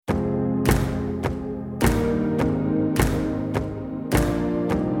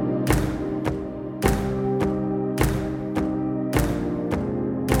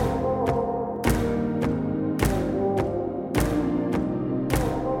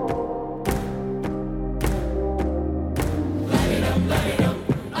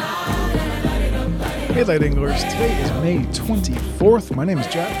Hey Light Anglers, today is May 24th. My name is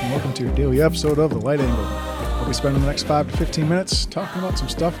Jack and welcome to your daily episode of The Light Angle. I'll be spending the next 5 to 15 minutes talking about some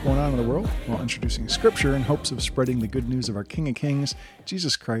stuff going on in the world while introducing scripture in hopes of spreading the good news of our King of Kings,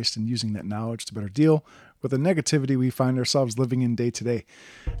 Jesus Christ, and using that knowledge to better deal with the negativity we find ourselves living in day to day.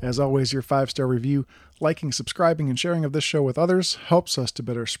 As always, your 5-star review, liking, subscribing, and sharing of this show with others helps us to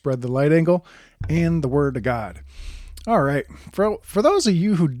better spread the light angle and the word of God. All right, for those of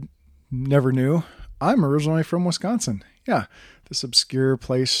you who never knew, I'm originally from Wisconsin. Yeah, this obscure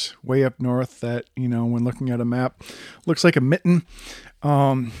place way up north that, when looking at a map, looks like a mitten.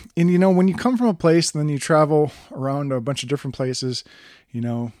 And when you come from a place and then you travel around a bunch of different places,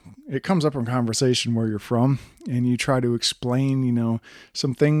 it comes up in conversation where you're from and you try to explain,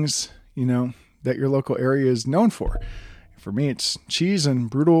 some things, that your local area is known for. For me, it's cheese and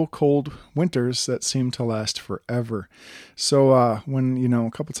brutal cold winters that seem to last forever. So when,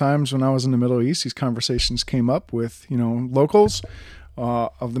 a couple times when I was in the Middle East, these conversations came up with, locals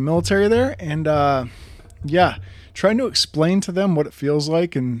of the military there. And trying to explain to them what it feels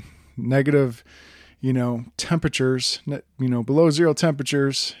like in negative, temperatures, below zero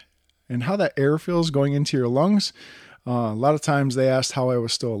temperatures and how that air feels going into your lungs. A lot of times they asked how I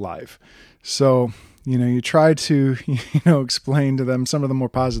was still alive. So you try to, explain to them some of the more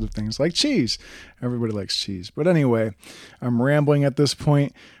positive things like cheese. Everybody likes cheese. But anyway, I'm rambling at this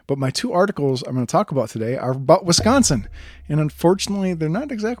point. But my 2 articles I'm going to talk about today are about Wisconsin. And unfortunately, they're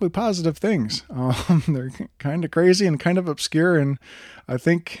not exactly positive things. They're kind of crazy and kind of obscure. And I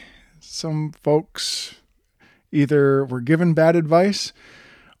think some folks either were given bad advice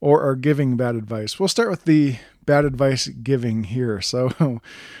or are giving bad advice. We'll start with the bad advice giving here. So,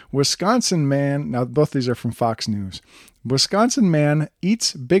 Wisconsin man, now both these are from Fox News. Wisconsin man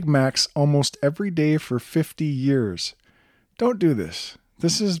eats Big Macs almost every day for 50 years. Don't do this.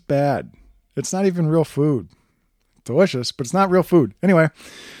 This is bad. It's not even real food. Delicious, but it's not real food. Anyway,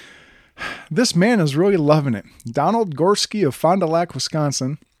 this man is really loving it. Donald Gorski of Fond du Lac,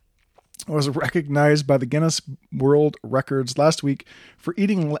 Wisconsin, was recognized by the Guinness World Records last week for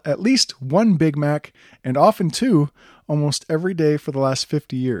eating at least 1 Big Mac and often 2 almost every day for the last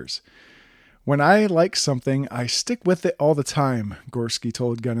 50 years. When I like something, I stick with it all the time, Gorski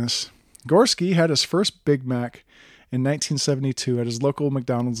told Guinness. Gorski had his first Big Mac in 1972 at his local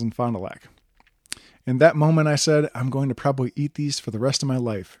McDonald's in Fond du Lac. In that moment, I said, I'm going to probably eat these for the rest of my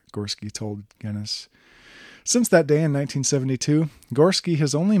life, Gorski told Guinness. Since that day in 1972, Gorski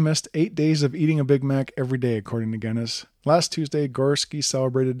has only missed 8 days of eating a Big Mac every day, according to Guinness. Last Tuesday, Gorski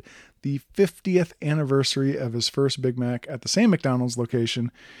celebrated the 50th anniversary of his first Big Mac at the same McDonald's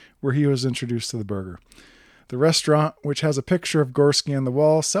location where he was introduced to the burger. The restaurant, which has a picture of Gorski on the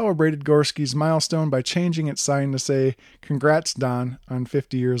wall, celebrated Gorski's milestone by changing its sign to say, "Congrats, Don, on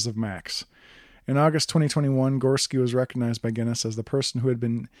 50 years of Macs." In August 2021, Gorski was recognized by Guinness as the person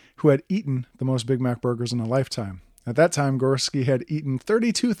who had eaten the most Big Mac burgers in a lifetime. At that time, Gorski had eaten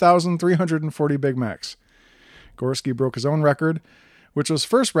 32,340 Big Macs. Gorski broke his own record, which was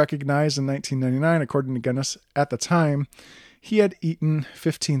first recognized in 1999, according to Guinness. At the time, he had eaten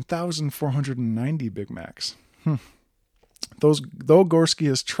 15,490 Big Macs. Though Gorski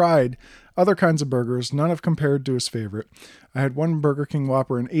has tried other kinds of burgers, none have compared to his favorite. I had 1 Burger King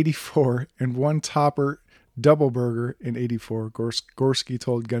Whopper in 84 and 1 Topper Double Burger in 84, Gorski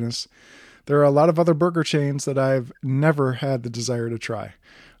told Guinness. There are a lot of other burger chains that I've never had the desire to try.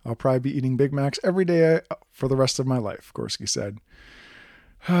 I'll probably be eating Big Macs every day for the rest of my life, Gorski said.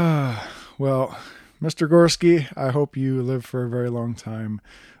 Well, Mr. Gorski, I hope you live for a very long time.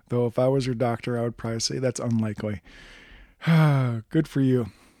 Though if I was your doctor, I would probably say that's unlikely. Good for you.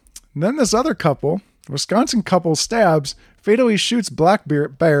 And then this other couple, Wisconsin couple stabs, fatally shoots black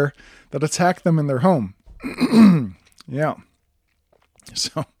bear that attacked them in their home. Yeah.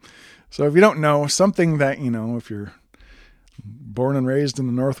 So if you don't know, something that, if you're born and raised in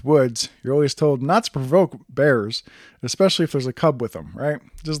the North Woods, you're always told not to provoke bears, especially if there's a cub with them, right?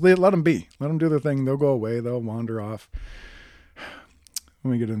 Just let them be. Let them do their thing. They'll go away. They'll wander off.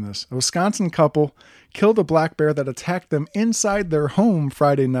 Let me get in this. A Wisconsin couple killed a black bear that attacked them inside their home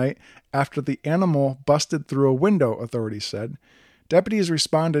Friday night after the animal busted through a window, authorities said. Deputies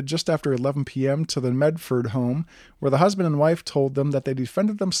responded just after 11 p.m. to the Medford home, where the husband and wife told them that they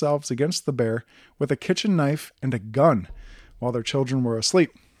defended themselves against the bear with a kitchen knife and a gun while their children were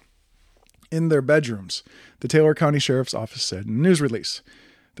asleep in their bedrooms, the Taylor County Sheriff's Office said in a news release.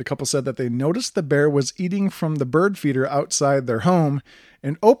 The couple said that they noticed the bear was eating from the bird feeder outside their home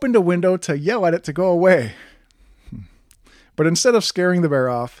and opened a window to yell at it to go away. But instead of scaring the bear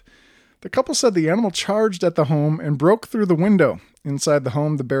off, The couple said the animal charged at the home and broke through the window. Inside the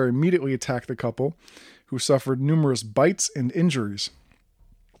home, the bear immediately attacked the couple, who suffered numerous bites and injuries.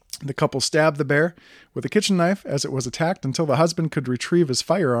 The couple stabbed the bear with a kitchen knife as it was attacked until the husband could retrieve his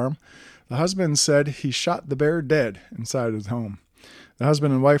firearm. The husband said he shot the bear dead inside his home. The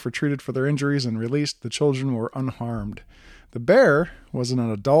husband and wife were treated for their injuries and released. The children were unharmed. The bear was an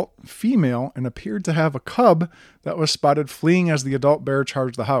adult female and appeared to have a cub that was spotted fleeing as the adult bear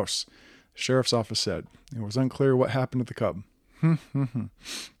charged the house. The sheriff's office said it was unclear what happened to the cub.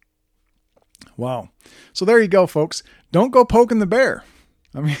 Wow. So there you go, folks. Don't go poking the bear.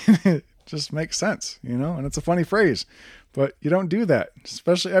 I mean, it just makes sense, and it's a funny phrase, but you don't do that.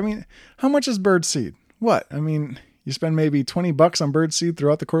 Especially, how much is bird seed? What? You spend maybe $20 on bird seed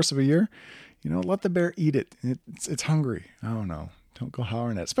throughout the course of a year. Let the bear eat it. It's hungry. I don't know. Don't go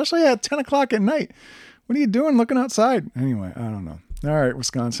hollering at it, especially at 10 o'clock at night. What are you doing looking outside? Anyway, I don't know. All right,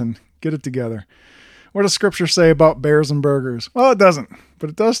 Wisconsin, get it together. What does Scripture say about bears and burgers? Well, it doesn't, but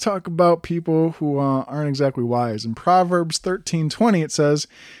it does talk about people who aren't exactly wise. In Proverbs 13:20, it says,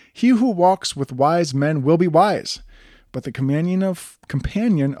 "He who walks with wise men will be wise, but the companion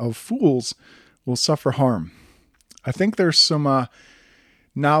of fools will suffer harm." I think there's some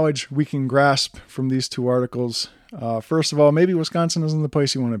knowledge we can grasp from these two articles. First of all, maybe Wisconsin isn't the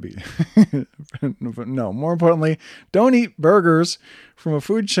place you want to be. But no, more importantly, don't eat burgers from a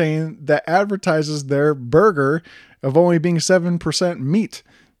food chain that advertises their burger of only being 7% meat.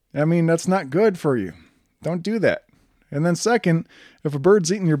 That's not good for you. Don't do that. And then second, if a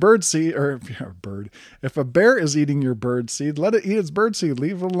bird's eating your bird seed, if a bear is eating your bird seed, let it eat its bird seed.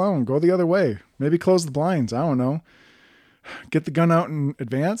 Leave it alone. Go the other way. Maybe close the blinds. I don't know. Get the gun out in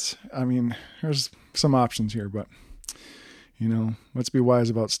advance. There's some options here, but let's be wise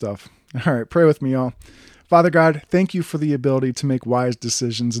about stuff. All right, pray with me, y'all. Father God, thank you for the ability to make wise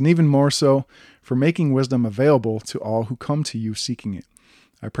decisions, and even more so for making wisdom available to all who come to you seeking it.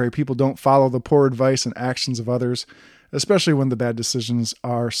 I pray people don't follow the poor advice and actions of others, especially when the bad decisions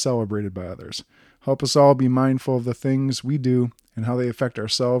are celebrated by others. Help us all be mindful of the things we do and how they affect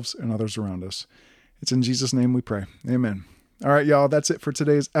ourselves and others around us. It's in Jesus' name we pray. Amen. All right, y'all, that's it for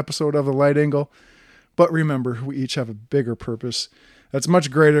today's episode of The Light Angle. But remember, we each have a bigger purpose that's much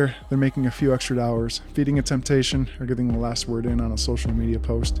greater than making a few extra dollars, feeding a temptation, or getting the last word in on a social media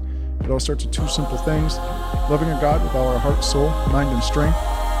post. It all starts with two simple things: loving our God with all our heart, soul, mind, and strength,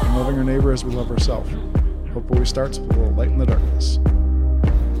 and loving our neighbor as we love ourselves. Hope always starts with a little light in the darkness.